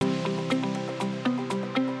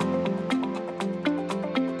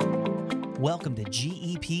Welcome to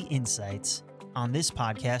GEP Insights. On this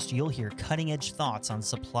podcast, you'll hear cutting edge thoughts on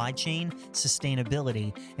supply chain,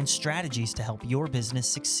 sustainability, and strategies to help your business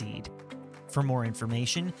succeed. For more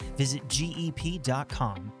information, visit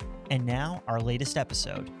GEP.com. And now, our latest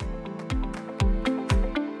episode.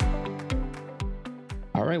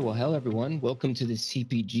 All right. Well, hello, everyone. Welcome to the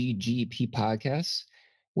CPG GEP podcast,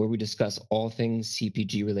 where we discuss all things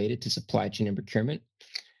CPG related to supply chain and procurement.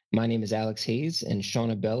 My name is Alex Hayes, and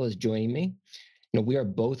Shauna Bell is joining me. We are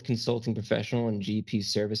both consulting professional in GEP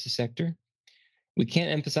services sector. We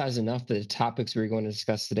can't emphasize enough that the topics we're going to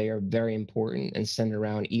discuss today are very important and centered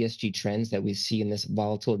around ESG trends that we see in this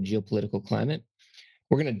volatile geopolitical climate.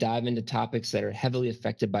 We're going to dive into topics that are heavily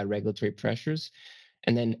affected by regulatory pressures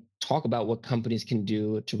and then talk about what companies can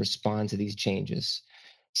do to respond to these changes.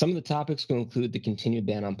 Some of the topics will include the continued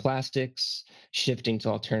ban on plastics, shifting to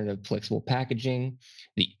alternative flexible packaging,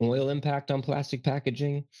 the oil impact on plastic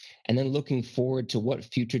packaging, and then looking forward to what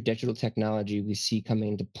future digital technology we see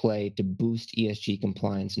coming into play to boost ESG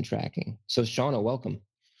compliance and tracking. So, Shauna, welcome.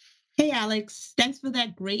 Hey, Alex, thanks for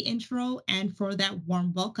that great intro and for that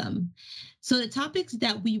warm welcome. So, the topics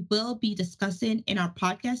that we will be discussing in our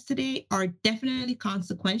podcast today are definitely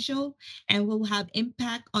consequential and will have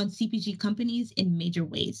impact on CPG companies in major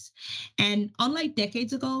ways. And unlike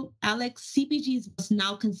decades ago, Alex, CPGs must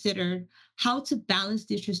now consider how to balance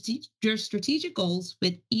their strategic goals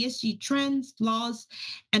with ESG trends, laws,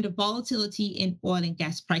 and the volatility in oil and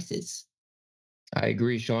gas prices. I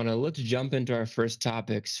agree, Shauna. Let's jump into our first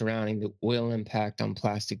topic surrounding the oil impact on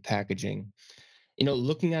plastic packaging.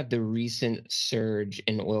 Looking at the recent surge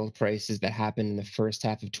in oil prices that happened in the first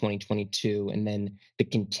half of 2022, and then the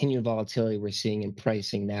continued volatility we're seeing in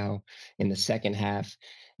pricing now in the second half,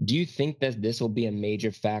 do you think that this will be a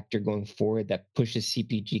major factor going forward that pushes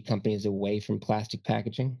CPG companies away from plastic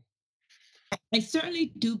packaging? I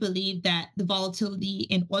certainly do believe that the volatility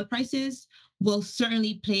in oil prices will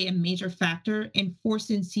certainly play a major factor in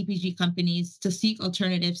forcing CPG companies to seek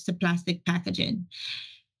alternatives to plastic packaging.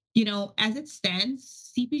 As it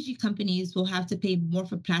stands, CPG companies will have to pay more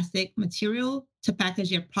for plastic material to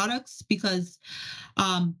package their products because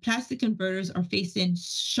plastic converters are facing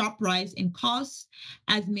sharp rise in costs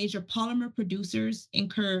as major polymer producers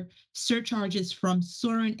incur surcharges from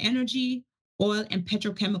soaring energy, oil, and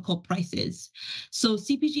petrochemical prices. So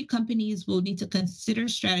CPG companies will need to consider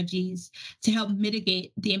strategies to help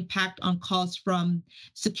mitigate the impact on costs from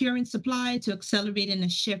securing supply to accelerating a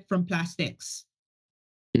shift from plastics.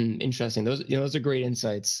 Interesting. Those are great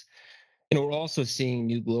insights. We're also seeing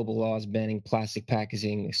new global laws banning plastic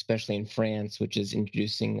packaging, especially in France, which is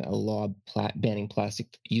introducing a law banning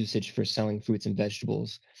plastic usage for selling fruits and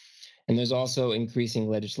vegetables. And there's also increasing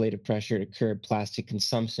legislative pressure to curb plastic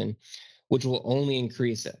consumption, which will only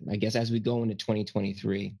increase, I guess, as we go into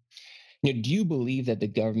 2023. Do you believe that the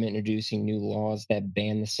government introducing new laws that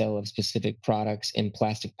ban the sale of specific products in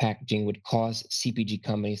plastic packaging would cause CPG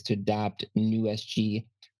companies to adopt new SG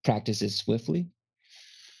practices swiftly?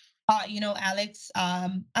 Alex,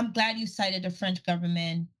 I'm glad you cited the French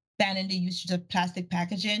government banning the usage of plastic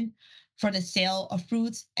packaging for the sale of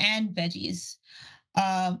fruits and veggies.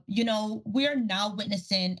 We're now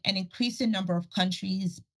witnessing an increasing number of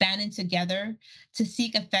countries banding together to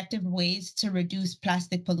seek effective ways to reduce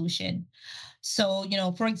plastic pollution. So,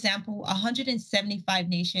 for example, 175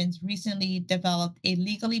 nations recently developed a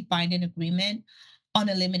legally binding agreement on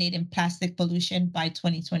eliminating plastic pollution by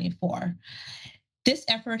 2024. This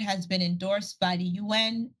effort has been endorsed by the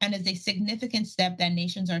UN and is a significant step that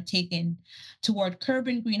nations are taking toward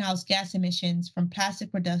curbing greenhouse gas emissions from plastic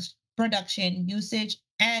production, usage,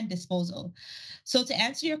 and disposal. So, to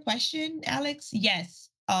answer your question, Alex, yes,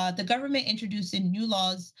 the government introducing new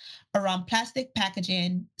laws around plastic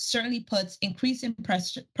packaging certainly puts increasing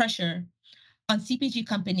pressure on CPG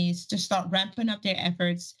companies to start ramping up their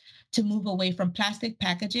efforts to move away from plastic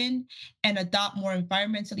packaging and adopt more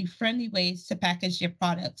environmentally friendly ways to package their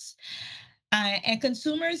products. And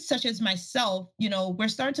consumers such as myself, we're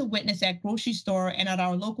starting to witness at grocery store and at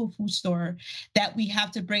our local food store that we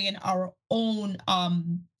have to bring in our own,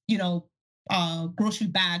 grocery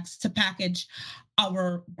bags to package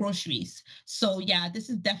our groceries. So yeah, this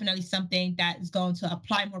is definitely something that is going to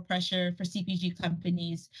apply more pressure for CPG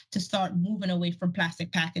companies to start moving away from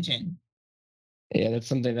plastic packaging. Yeah, that's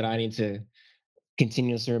something that I need to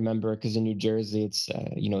continuously remember because in New Jersey, it's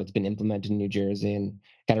been implemented in New Jersey, and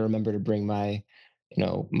got to remember to bring my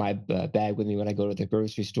bag with me when I go to the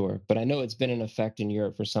grocery store. But I know it's been in effect in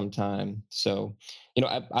Europe for some time. So,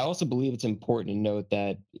 I also believe it's important to note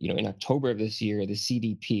that in October of this year, the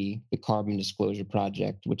CDP, the Carbon Disclosure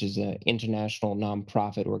Project, which is an international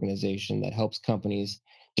nonprofit organization that helps companies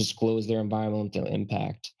disclose their environmental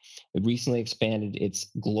impact. It recently expanded its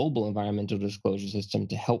global environmental disclosure system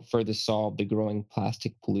to help further solve the growing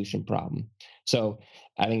plastic pollution problem. So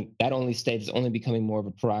I think that only states is only becoming more of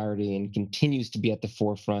a priority and continues to be at the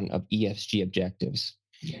forefront of ESG objectives.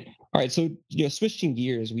 All right, so switching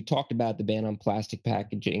gears, we talked about the ban on plastic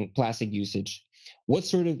packaging, plastic usage. What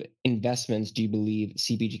sort of investments do you believe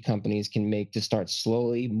CPG companies can make to start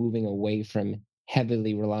slowly moving away from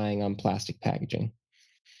heavily relying on plastic packaging?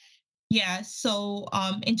 Yeah, so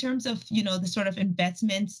in terms of the sort of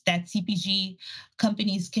investments that CPG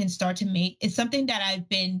companies can start to make, it's something that I've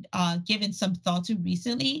been given some thought to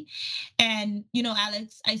recently. And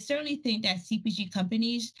Alex, I certainly think that CPG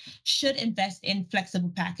companies should invest in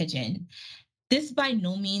flexible packaging. This by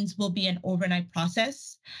no means will be an overnight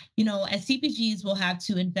process. As CPGs will have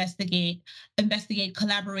to investigate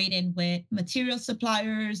collaborating with material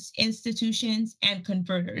suppliers, institutions, and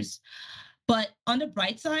converters. But on the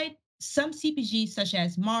bright side, some CPGs such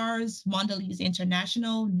as Mars, Mondelez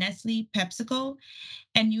International, Nestle, PepsiCo,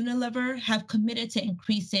 and Unilever have committed to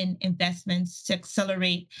increasing investments to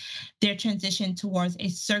accelerate their transition towards a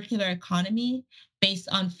circular economy based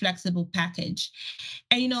on flexible package.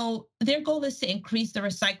 And their goal is to increase the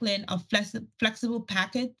recycling of flexible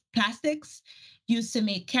packet plastics used to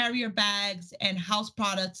make carrier bags and house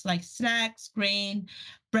products like snacks, grain,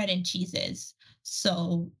 bread, and cheeses.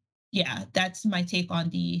 So yeah, that's my take on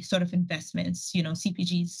the sort of investments,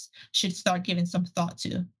 CPGs should start giving some thought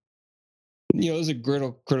to. Those are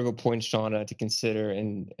critical points, Shauna, to consider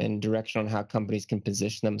and direction on how companies can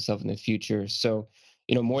position themselves in the future. So,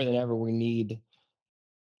 more than ever, we need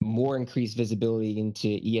more increased visibility into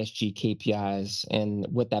ESG KPIs and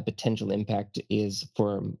what that potential impact is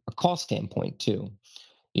for a cost standpoint too.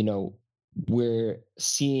 You know, we're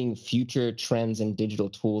seeing future trends in digital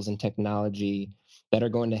tools and technology that are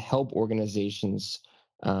going to help organizations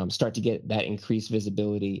start to get that increased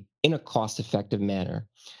visibility in a cost-effective manner.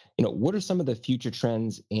 What are some of the future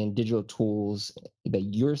trends in digital tools that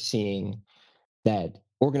you're seeing that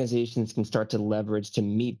organizations can start to leverage to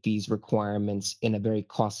meet these requirements in a very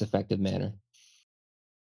cost-effective manner?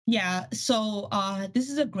 Yeah, so this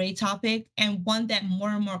is a great topic and one that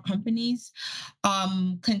more and more companies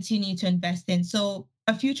continue to invest in. So,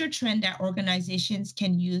 a future trend that organizations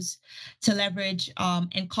can use to leverage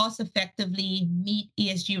and cost effectively meet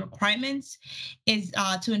ESG requirements is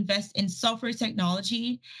to invest in software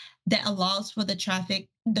technology that allows for the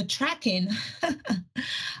tracking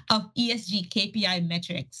of ESG KPI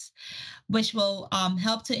metrics, which will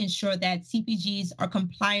help to ensure that CPGs are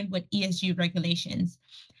compliant with ESG regulations.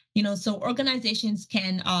 So organizations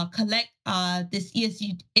can collect this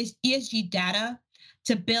ESG data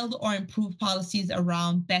to build or improve policies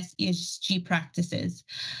around best ESG practices.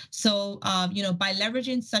 So, by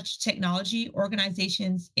leveraging such technology,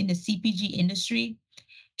 organizations in the CPG industry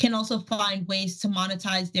can also find ways to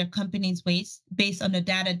monetize their company's waste based on the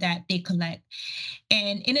data that they collect.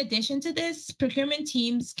 And in addition to this, procurement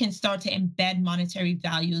teams can start to embed monetary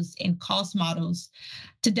values in cost models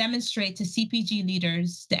to demonstrate to CPG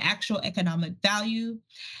leaders the actual economic value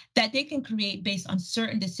that they can create based on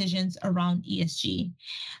certain decisions around ESG.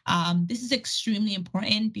 This is extremely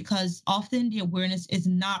important because often the awareness is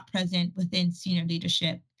not present within senior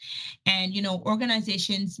leadership. And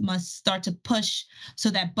organizations must start to push so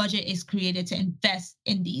that budget is created to invest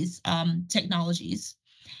in these technologies.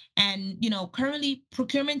 And currently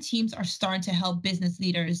procurement teams are starting to help business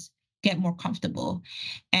leaders get more comfortable.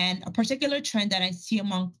 And a particular trend that I see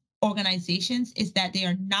among organizations is that they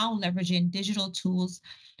are now leveraging digital tools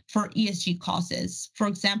for ESG causes. For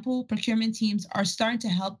example, procurement teams are starting to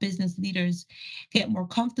help business leaders get more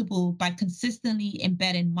comfortable by consistently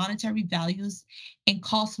embedding monetary values in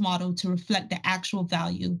cost model to reflect the actual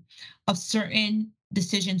value of certain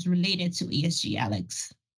decisions related to ESG,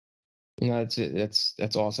 Alex.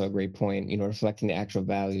 That's also a great point. Reflecting the actual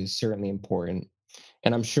value is certainly important,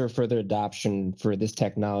 and I'm sure further adoption for this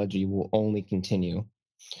technology will only continue.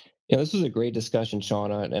 This was a great discussion,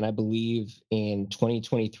 Shauna, and I believe in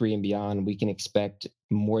 2023 and beyond, we can expect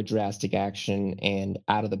more drastic action and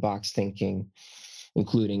out of the box thinking,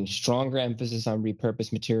 including stronger emphasis on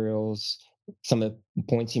repurposed materials, some of the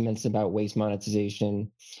points you mentioned about waste monetization,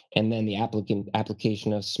 and then the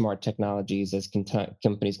application of smart technologies as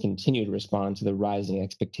companies continue to respond to the rising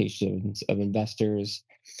expectations of investors,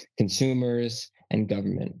 consumers, and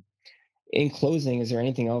government. In closing, is there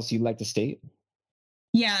anything else you'd like to state?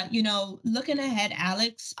 Yeah, looking ahead,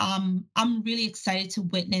 Alex, I'm really excited to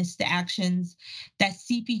witness the actions that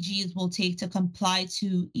CPGs will take to comply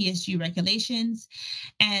to ESG regulations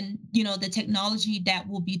and, the technology that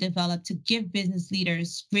will be developed to give business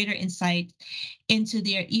leaders greater insight into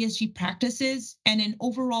their ESG practices and an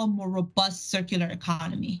overall more robust circular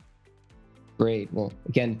economy. Great. Well,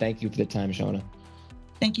 again, thank you for the time, Shauna.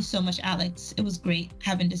 Thank you so much, Alex. It was great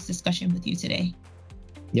having this discussion with you today.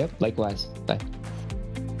 Yep, likewise. Bye.